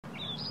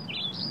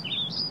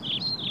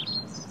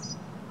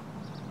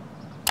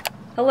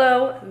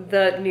Hello,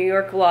 the New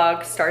York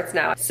vlog starts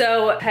now.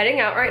 So heading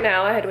out right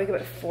now. I had to wake up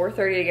at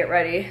 4:30 to get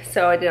ready.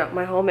 So I did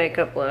my whole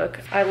makeup look.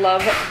 I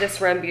love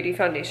this Rem Beauty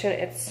foundation.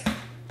 It's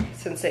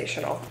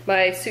sensational.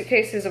 My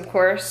suitcase is of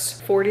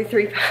course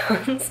 43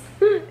 pounds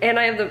and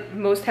I have the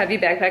most heavy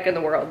backpack in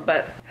the world,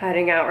 but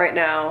heading out right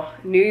now.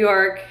 New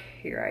York,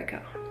 here I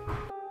go.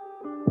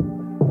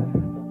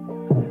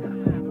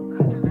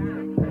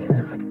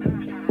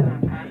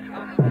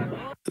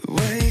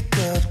 Wake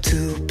up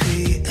 2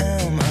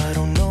 p.m. I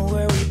don't know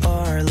where we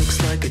are.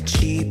 Looks like a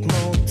cheap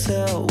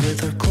motel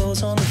with our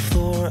clothes on the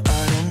floor.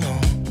 I don't know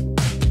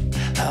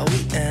how we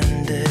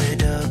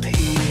ended up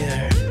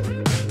here.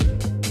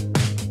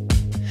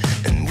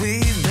 And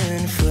we've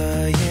been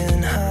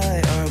flying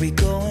high. Are we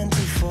going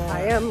too far?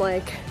 I am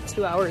like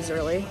 2 hours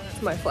early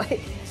to my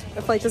flight.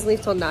 My flight doesn't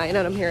leave till 9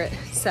 and I'm here at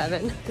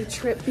 7. The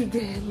trip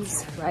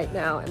begins right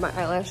now and my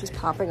eyelash is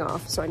popping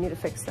off, so I need to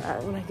fix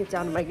that when I get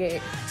down to my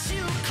gate.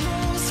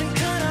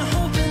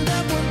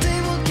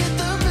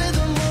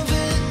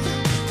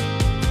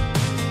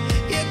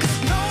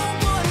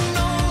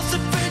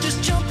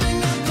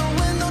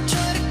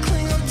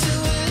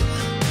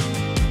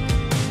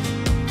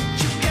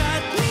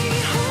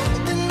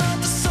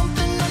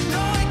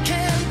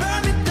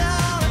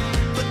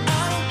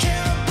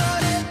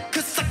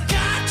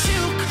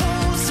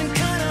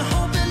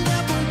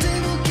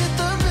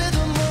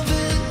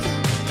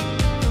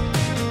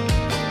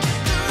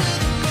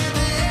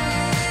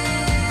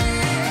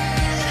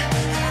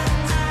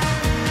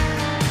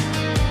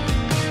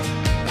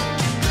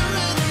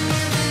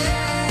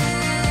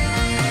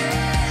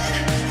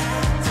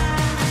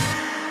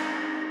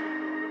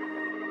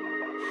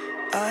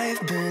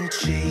 I've been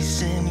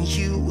chasing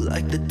you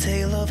like the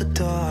tail of a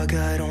dog.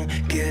 I don't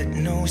get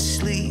no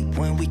sleep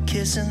when we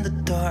kiss in the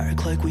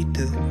dark like we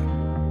do.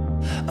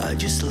 I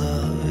just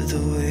love the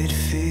way it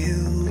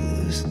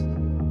feels.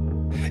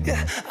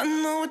 Yeah, I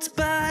know it's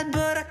bad,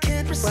 but I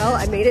can't resist. Well,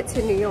 I made it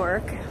to New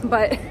York,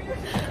 but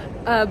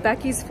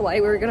Becky's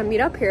flight, we were gonna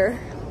meet up here,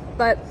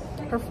 but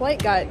her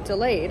flight got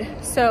delayed.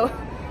 So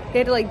they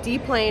had to like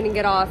deplane and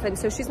get off, and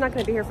so she's not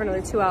gonna be here for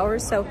another 2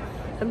 hours. So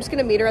I'm just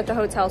gonna meet her at the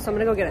hotel. So I'm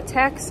gonna go get a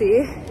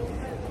taxi.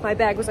 My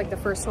bag was like the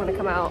first one to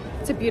come out.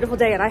 It's a beautiful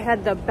day and I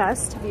had the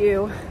best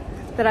view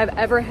that I've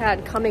ever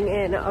had coming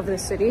in of the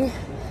city.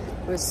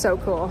 It was so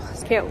cool.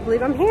 Just can't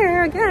believe I'm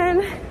here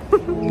again.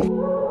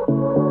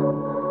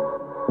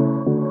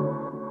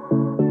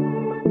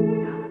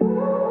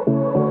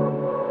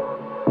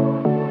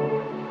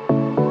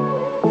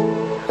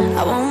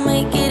 I won't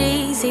make it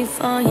easy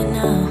for you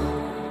now.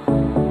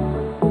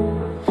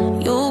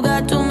 You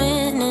got 2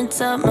 minutes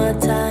of my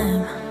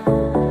time,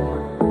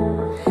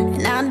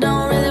 and I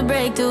don't really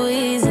break too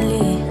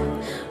easily,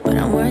 but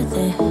I'm worth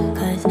it,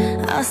 'cause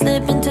I'll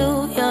slip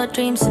into your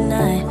dreams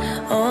tonight.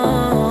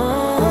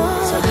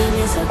 Oh, so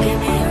give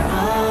me your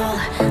all.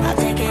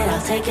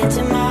 I'll take it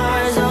to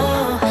Mars.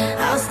 Oh,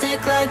 I'll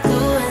stick like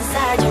glue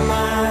inside your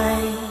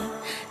mind.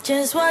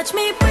 Just watch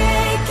me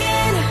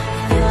breaking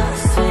your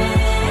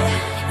sweat.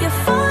 You're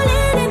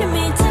falling into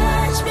me,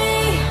 touch me.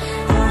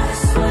 I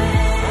swear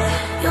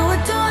you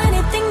would do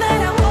anything that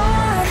I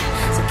want.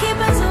 So keep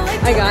us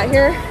awake. I got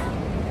here.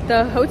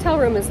 The hotel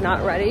room is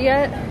not ready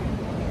yet,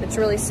 which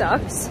really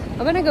sucks.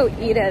 I'm gonna go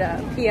eat at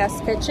a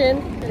PS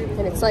Kitchen,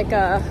 and it's like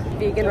a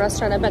vegan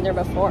restaurant. I've been there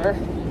before,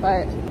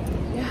 but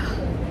yeah,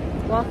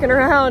 walking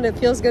around, it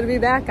feels good to be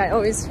back. I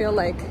always feel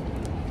like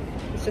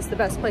it's just the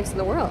best place in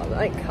the world.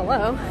 Like,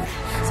 hello.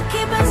 So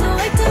keep us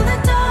awake till the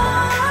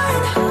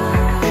dawn.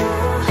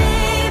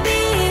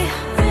 Baby,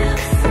 feel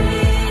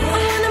free. I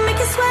wanna make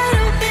you sweat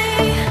on me.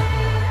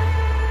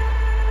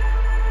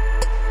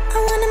 I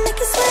wanna make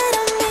you sweat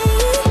on me.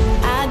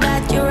 I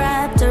got you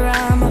wrapped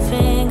around my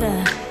finger,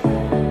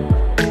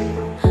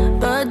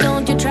 but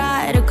don't you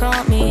try to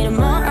call me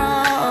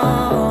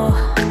tomorrow.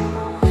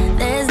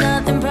 There's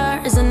nothing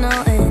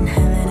personal in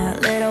having a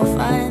little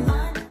fun.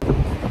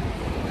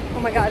 Oh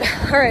my God.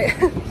 All right.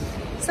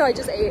 So I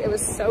just ate. It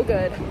was so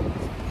good.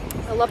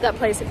 I love that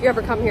place. If you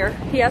ever come here,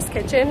 PS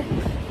Kitchen.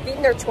 I've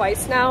eaten there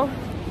twice now.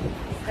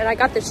 And I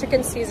got the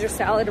chicken Caesar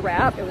salad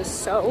wrap. It was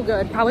so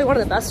good. Probably one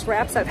of the best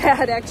wraps I've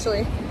had,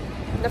 actually.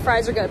 And the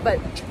fries are good. But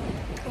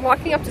I'm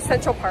walking up to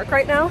Central Park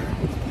right now.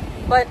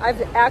 But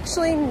I've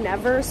actually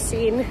never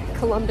seen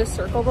Columbus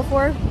Circle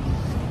before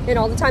in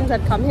all the times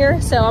I've come here.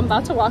 So I'm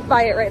about to walk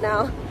by it right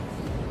now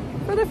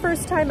for the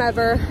first time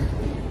ever.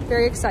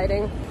 Very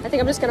exciting. I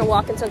think I'm just gonna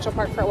walk in Central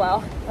Park for a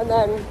while. And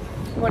then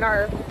when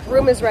our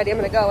room is ready, I'm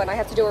gonna go and I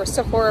have to do a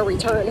Sephora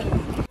return.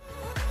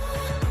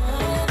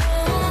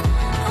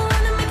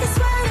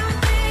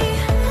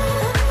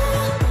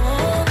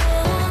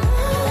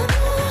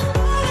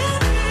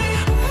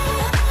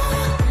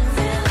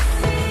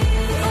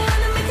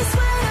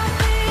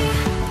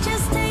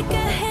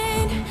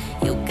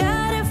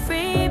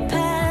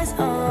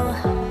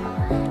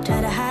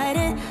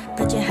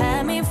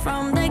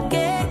 From the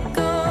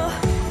get-go,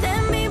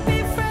 let me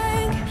be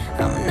frank,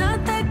 I'm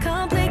not that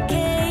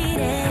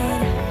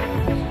complicated.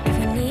 If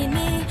you need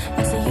me,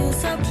 what's the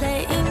use of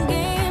playing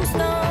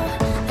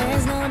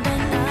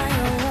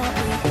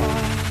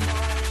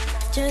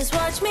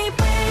watch me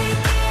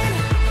breaking.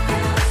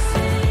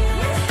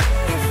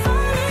 You're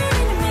falling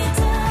into me,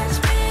 touch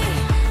me.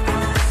 I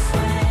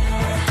swear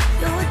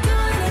you'll do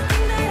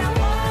anything that I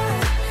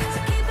want. So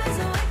keep us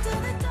awake till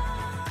the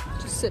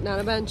dawn. Just sitting on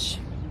a bench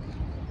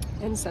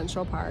in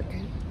Central Park.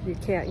 You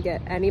can't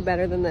get any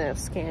better than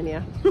this, can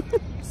ya?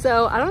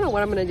 So I don't know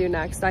what I'm gonna do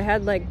next. I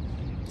had like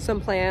some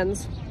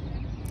plans.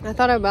 I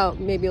thought about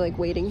maybe like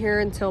waiting here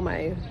until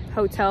my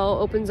hotel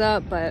opens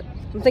up, but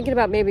I'm thinking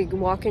about maybe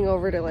walking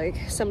over to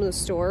like some of the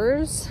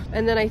stores.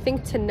 And then I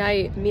think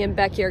tonight me and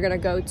Becky are gonna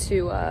go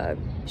to a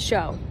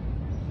show.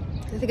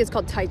 I think it's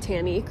called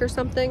Titanic or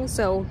something,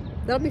 so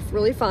that'll be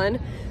really fun.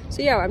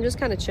 So yeah, I'm just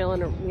kind of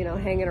chilling, you know,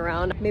 hanging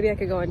around. Maybe I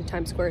could go in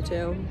Times Square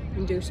too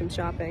and do some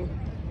shopping.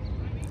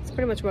 It's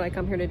pretty much what I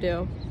come here to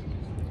do.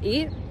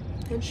 Eat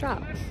and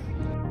shop.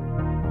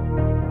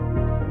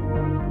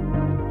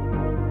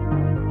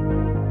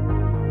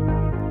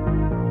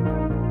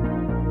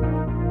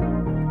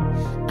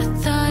 I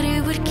thought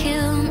it would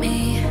kill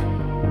me.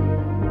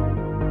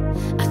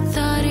 I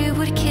thought it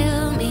would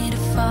kill me to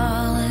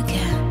fall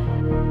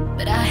again.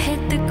 But I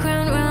hit the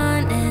ground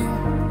running.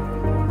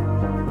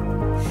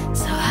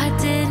 So I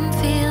didn't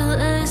feel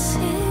a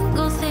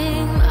single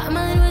thing. My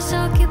mind was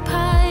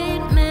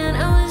occupied, man,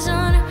 I was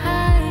on a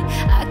high.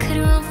 I could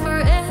run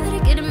forever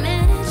to get a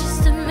minute,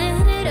 just a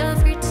minute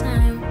of your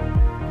time.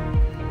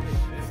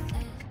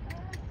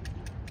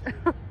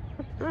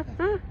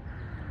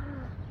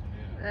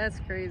 That's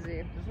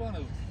crazy. This one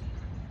is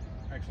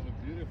actually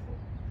beautiful.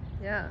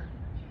 Yeah.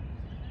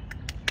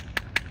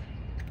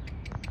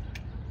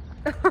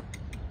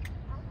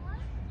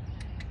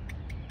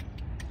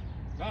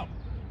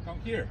 Come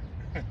here.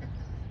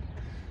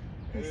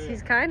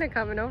 He's kind of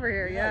coming over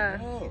here, yeah.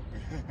 Oh.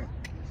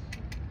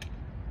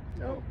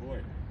 Oh. Oh boy.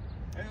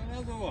 And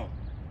another one.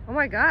 Oh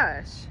my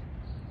gosh.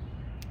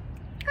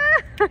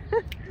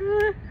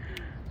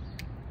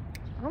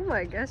 Oh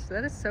my gosh,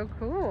 that is so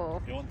cool.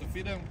 You want to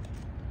feed them?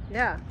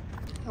 Yeah.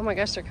 Oh my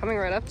gosh, they're coming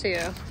right up to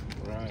you.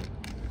 Right.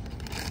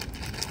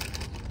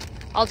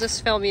 I'll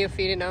just film you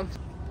feeding them.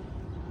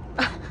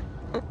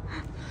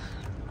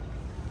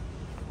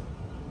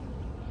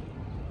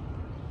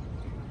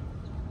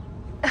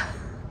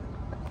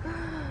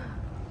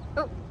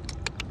 Oh.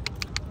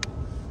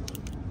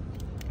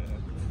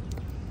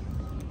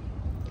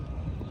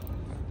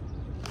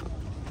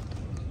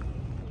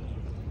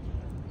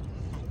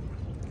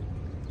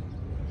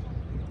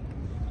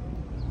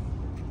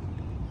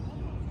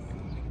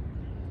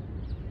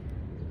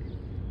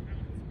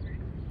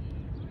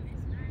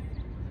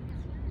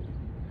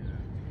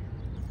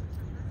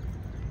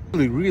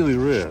 Really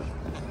rare.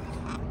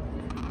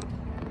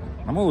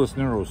 I'm always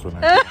nervous when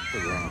I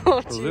Oh,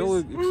 because they all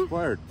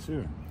expired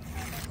too.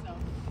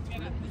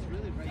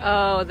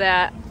 Oh,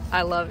 that.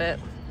 I love it.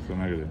 So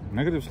negative.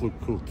 Negatives look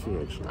cool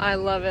too, actually. I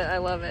love it. I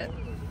love it.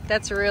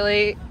 That's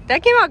really...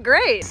 That came out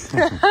great.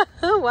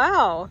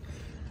 Wow.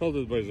 Hold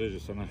it by the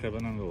edges and I have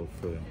an envelope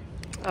for you.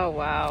 Oh,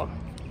 wow.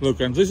 Look,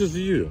 and this is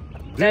you.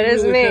 That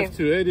is really me. Have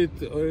to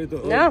edit.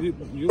 No.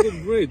 You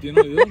look great. You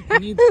know, you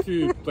don't need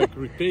to like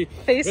retake.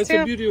 Face That's too?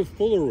 the beauty of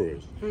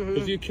Polaroids,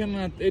 because you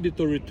cannot edit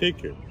or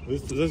retake it.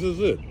 This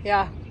is it.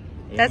 Yeah.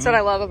 That's what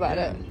I love about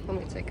it. Let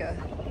me take a...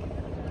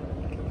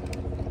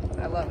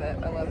 I love it.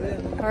 I love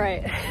it. All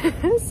right.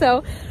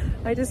 So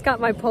I just got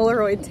my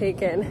Polaroid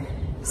taken.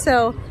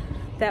 So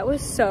that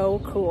was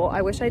so cool.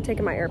 I wish I had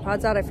taken my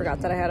AirPods out. I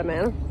forgot that I had them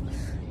in.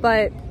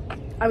 But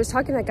I was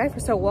talking to that guy for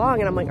so long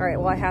and I'm like, all right,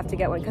 well, I have to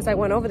get one, because I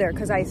went over there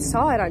because I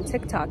saw it on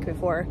TikTok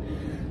before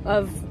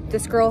of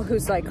this girl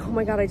who's like, oh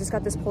my God, I just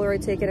got this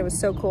Polaroid taken. It was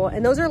so cool.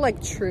 And those are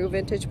like true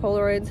vintage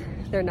Polaroids.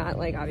 They're not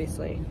like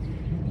obviously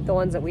the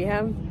ones that we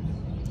have,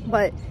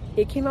 but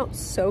it came out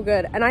so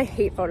good. And I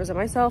hate photos of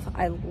myself.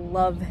 I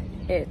love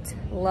it.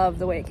 Love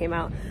the way it came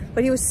out.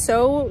 But he was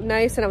so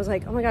nice and I was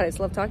like, oh my God, I just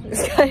love talking to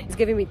this guy. He's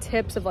giving me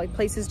tips of like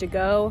places to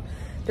go.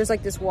 There's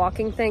like this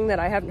walking thing that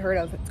I haven't heard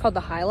of. It's called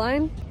the High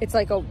Line. It's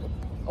like a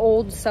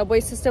old subway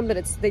system, but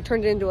they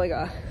turned it into like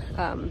a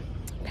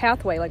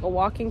pathway, like a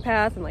walking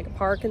path and like a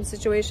park and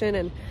situation.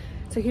 And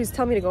so he was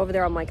telling me to go over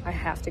there. I'm like, I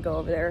have to go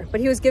over there. But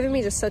he was giving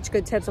me just such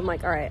good tips. I'm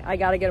like, all right, I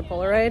got to get a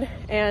Polaroid.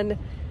 And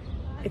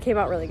it came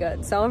out really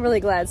good. So I'm really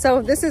glad.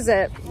 So this is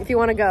it. If you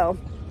want to go,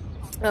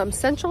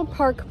 Central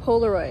Park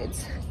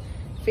Polaroids,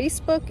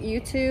 Facebook,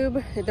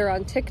 YouTube, they're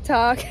on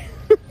TikTok.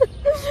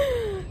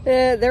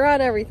 They're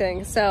on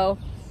everything. So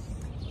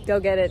go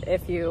get it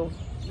if you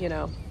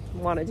know,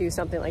 want to do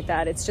something like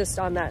that. It's just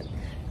on that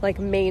like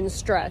main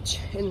stretch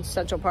in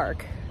Central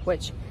Park,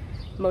 which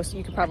most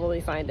you could probably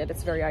find it.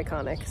 It's very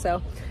iconic.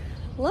 So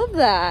love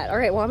that. All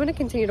right, well, I'm going to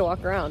continue to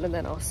walk around and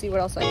then I'll see what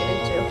else I get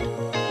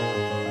into.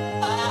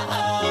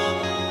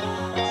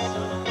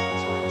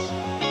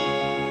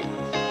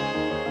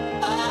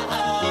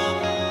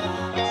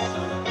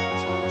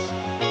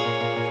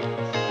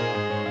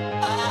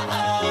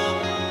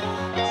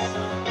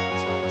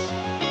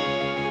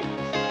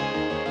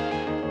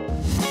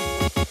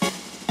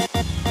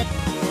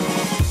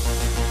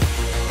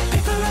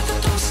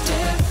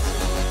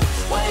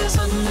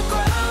 On the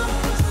ground,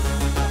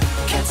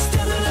 can't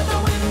stand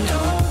another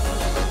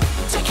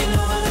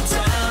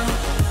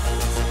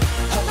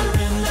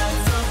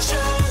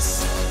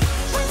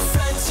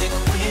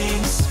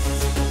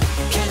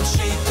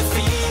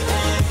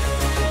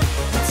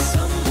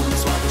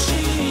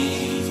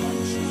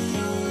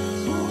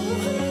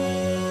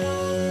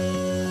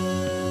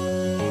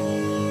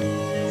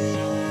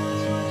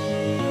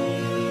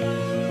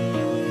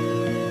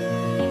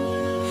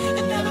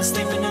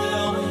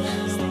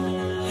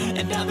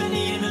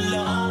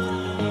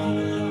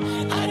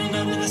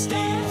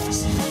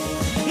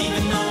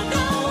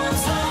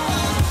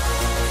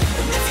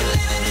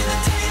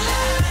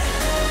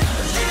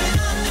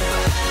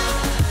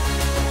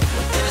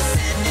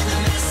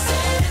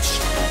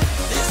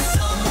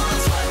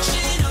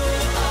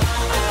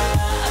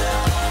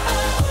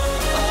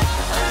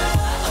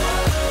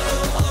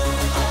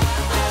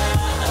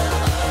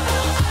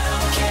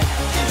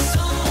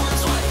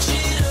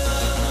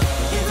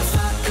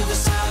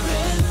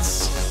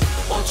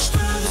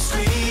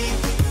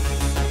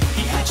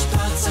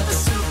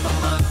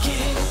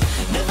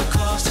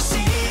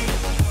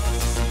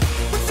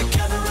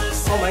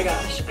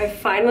I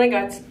finally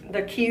got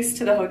the keys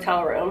to the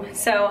hotel room.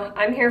 So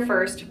I'm here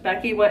first.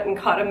 Becky went and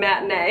caught a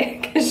matinee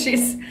because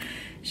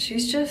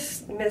she's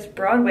just Miss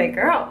Broadway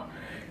girl.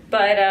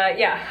 But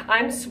yeah,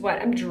 I'm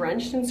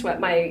drenched in sweat.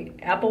 My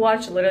Apple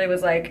Watch literally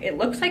was like, it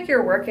looks like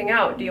you're working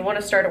out. Do you want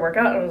to start a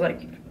workout? And I was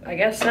like, I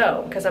guess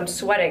so, because I'm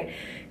sweating.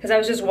 Because I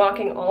was just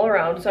walking all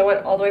around. So I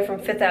went all the way from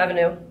 5th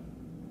Avenue,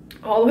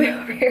 all the way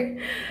over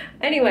here.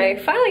 Anyway,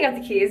 finally got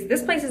the keys.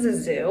 This place is a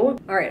zoo.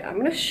 All right, I'm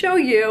gonna show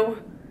you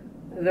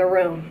the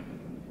room.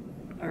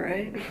 All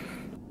right,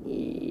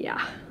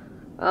 yeah.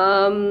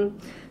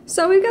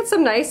 So we've got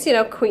some nice, you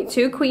know,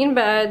 two queen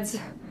beds.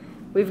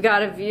 We've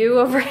got a view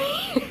over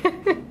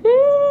here.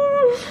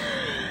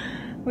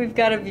 We've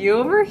got a view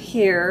over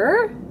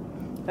here.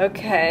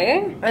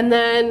 Okay. And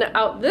then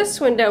out this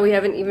window, we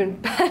have an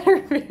even better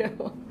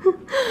view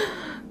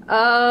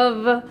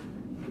of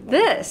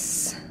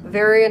this.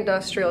 Very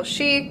industrial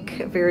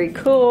chic, very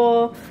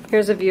cool.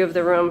 Here's a view of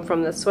the room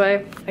from this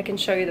way. I can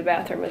show you the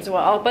bathroom as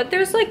well. But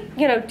there's like,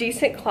 you know,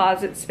 decent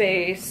closet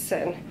space,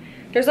 and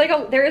there's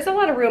like there is a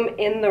lot of room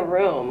in the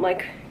room,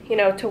 like, you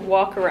know, to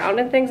walk around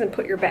and things and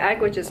put your bag,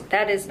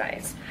 that is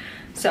nice.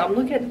 So I'm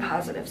looking at the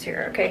positives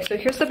here. Okay, so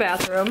here's the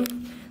bathroom.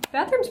 The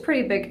bathroom's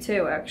pretty big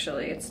too,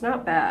 actually. It's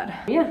not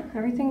bad. Yeah,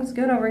 everything's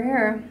good over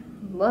here.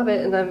 Love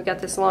it. And then we've got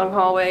this long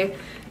hallway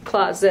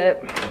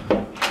closet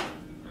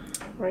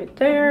right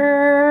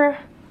there.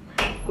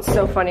 It's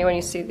so funny when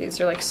you see these,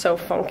 they're like so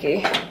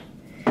funky.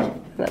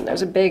 And then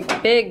there's a big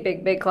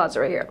closet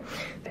right here.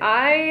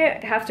 I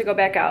have to go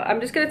back out. I'm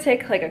just gonna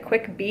take like a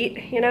quick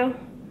beat, you know?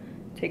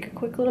 Take a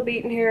quick little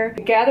beat in here,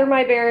 gather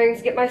my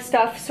bearings, get my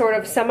stuff sort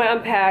of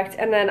semi-unpacked,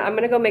 and then I'm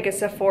gonna go make a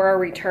Sephora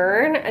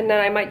return, and then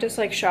I might just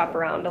like shop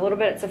around a little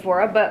bit at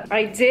Sephora, but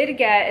I did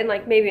get, and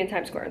like maybe in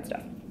Times Square and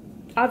stuff.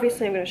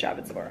 Obviously I'm gonna shop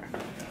at Sephora.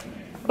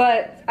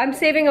 But I'm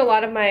saving a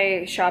lot of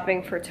my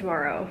shopping for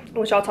tomorrow,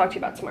 which I'll talk to you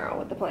about tomorrow,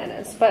 what the plan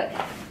is. But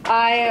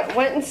I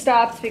went and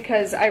stopped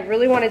because I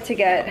really wanted to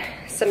get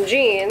some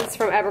jeans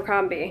from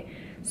Abercrombie.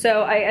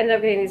 So I ended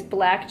up getting these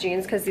black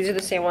jeans because these are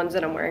the same ones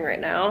that I'm wearing right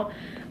now.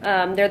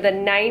 They're the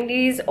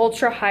 90s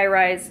ultra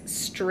high-rise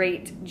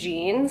straight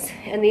jeans,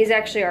 and these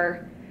actually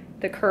are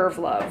the Curve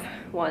Love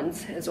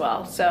ones as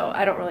well. So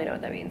I don't really know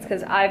what that means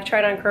because I've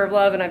tried on Curve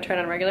Love and I've tried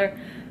on regular.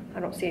 I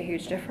don't see a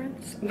huge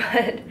difference,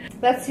 but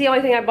that's the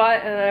only thing I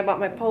bought, and then I bought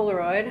my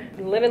Polaroid.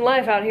 Living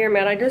life out here,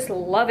 man. I just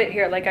love it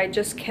here. Like, I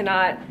just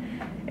cannot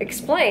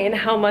explain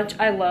how much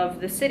I love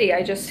the city.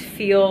 I just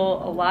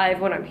feel alive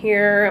when I'm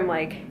here. I'm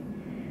like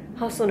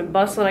hustling and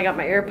bustling. I got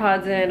my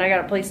AirPods in. I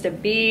got a place to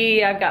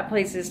be. I've got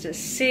places to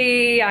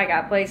see. I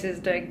got places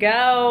to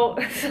go.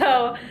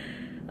 So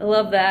I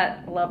love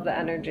that. I love the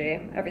energy.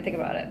 Everything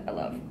about it, I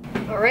love.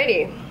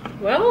 Alrighty.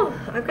 Well,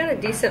 I've got a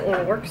decent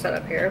little work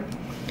setup here.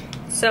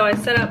 So I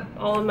set up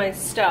all of my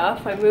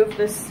stuff. I moved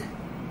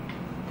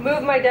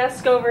my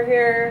desk over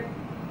here,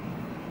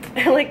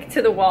 like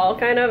to the wall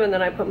kind of, and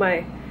then I put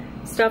my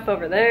stuff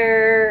over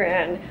there,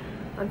 and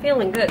I'm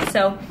feeling good.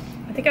 So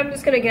I think I'm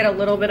just gonna get a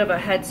little bit of a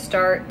head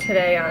start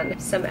today on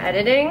some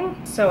editing.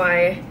 So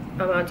I'm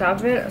on top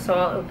of it, so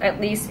I'll at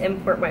least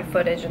import my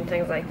footage and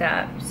things like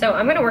that. So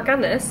I'm gonna work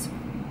on this,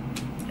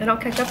 and I'll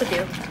catch up with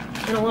you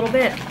in a little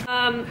bit.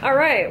 All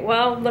right,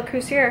 well, look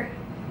who's here.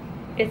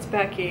 It's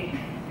Becky.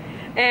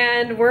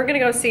 And we're gonna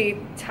go see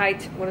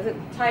Titanic.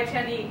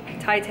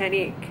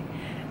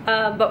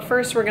 But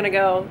first we're gonna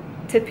go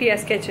to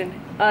PS Kitchen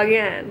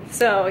again.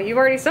 So you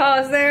already saw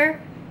us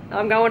there.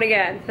 I'm going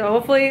again. So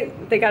hopefully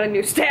they got a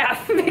new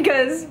staff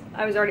because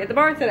I was already at the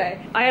bar today.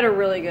 I had a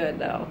really good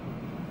though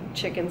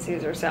chicken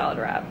Caesar salad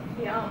wrap.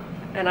 Yeah.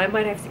 And I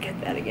might have to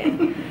get that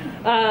again.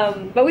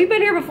 But we've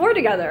been here before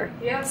together.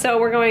 Yeah. So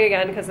we're going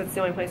again because it's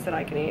the only place that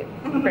I can eat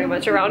pretty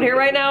much around here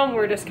right now.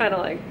 We're just kind of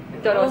like,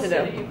 don't know what to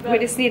do. We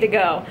just need to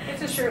go.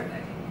 It's a sure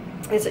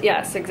thing.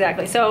 Yes,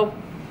 exactly. So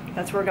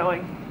that's where we're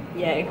going.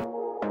 Yay.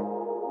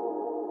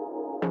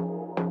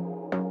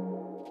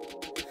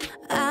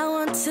 I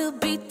want to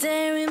be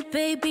daring,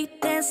 baby,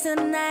 dance the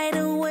night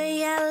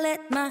away. I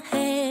let my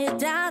head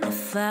down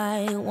if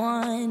I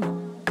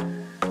won.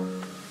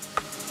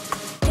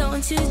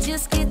 Don't you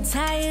just get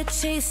tired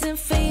chasing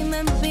fame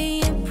and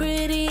being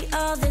pretty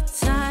all the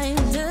time?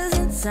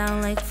 Doesn't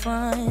sound like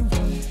fun.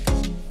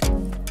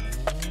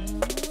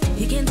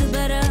 You can do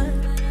better.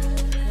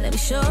 Let me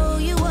show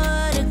you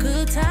what a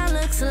good time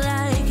looks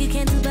like. You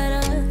can do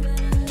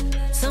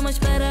better, so much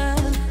better.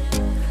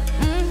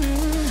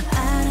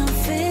 I don't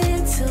fit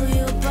into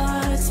your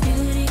box.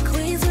 Beauty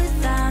queens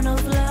without no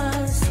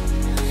flaws.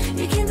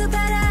 You can do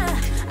better.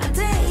 I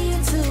dare you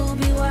to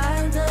be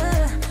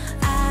wilder.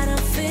 I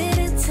don't fit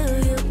into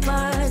your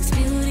box.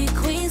 Beauty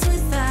queens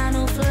without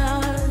no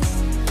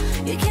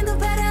flaws. You can do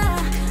better.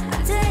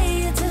 I dare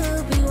you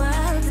to be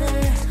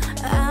wilder.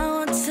 I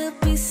want to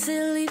be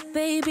silly,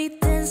 baby,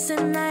 dance the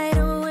night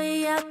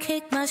away. I'll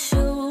kick my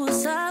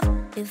shoes up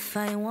if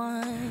I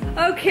want.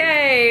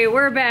 Okay,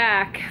 we're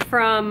back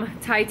from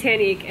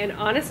Titanic, and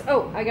I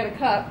got a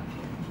cup.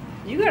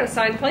 You got a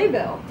signed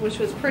playbill, which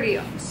was pretty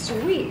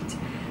sweet.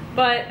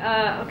 But,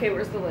 okay,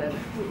 where's the lid?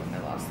 Ooh, I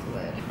lost the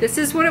lid. This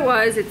is what it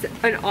was. It's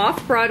an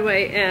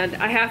off-Broadway, and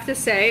I have to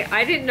say,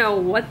 I didn't know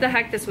what the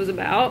heck this was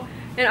about.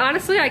 And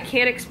honestly, I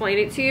can't explain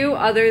it to you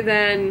other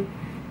than,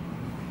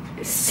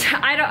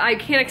 I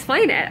can't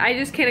explain it. I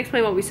just can't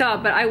explain what we saw,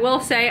 but I will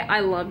say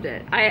I loved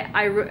it.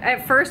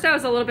 At first I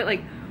was a little bit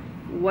like,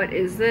 what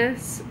is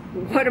this?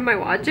 What am I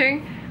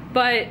watching?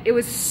 But it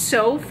was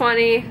so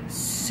funny,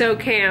 so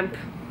camp.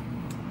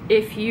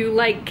 If you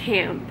like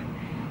camp,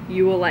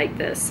 you will like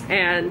this.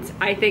 And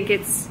I think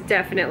it's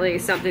definitely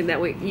something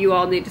that you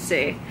all need to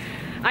see.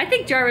 I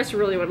think Jarvis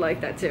really would like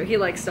that too. He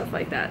likes stuff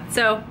like that.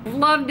 So,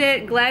 loved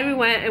it, glad we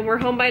went, and we're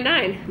home by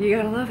 9. You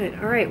gotta love it.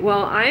 All right,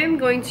 well, I am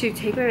going to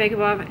take my makeup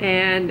off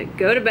and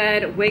go to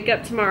bed, wake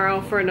up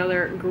tomorrow for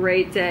another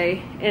great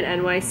day in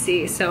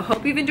NYC. So,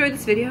 hope you've enjoyed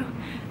this video,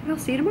 and I'll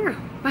see you tomorrow.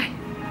 Bye.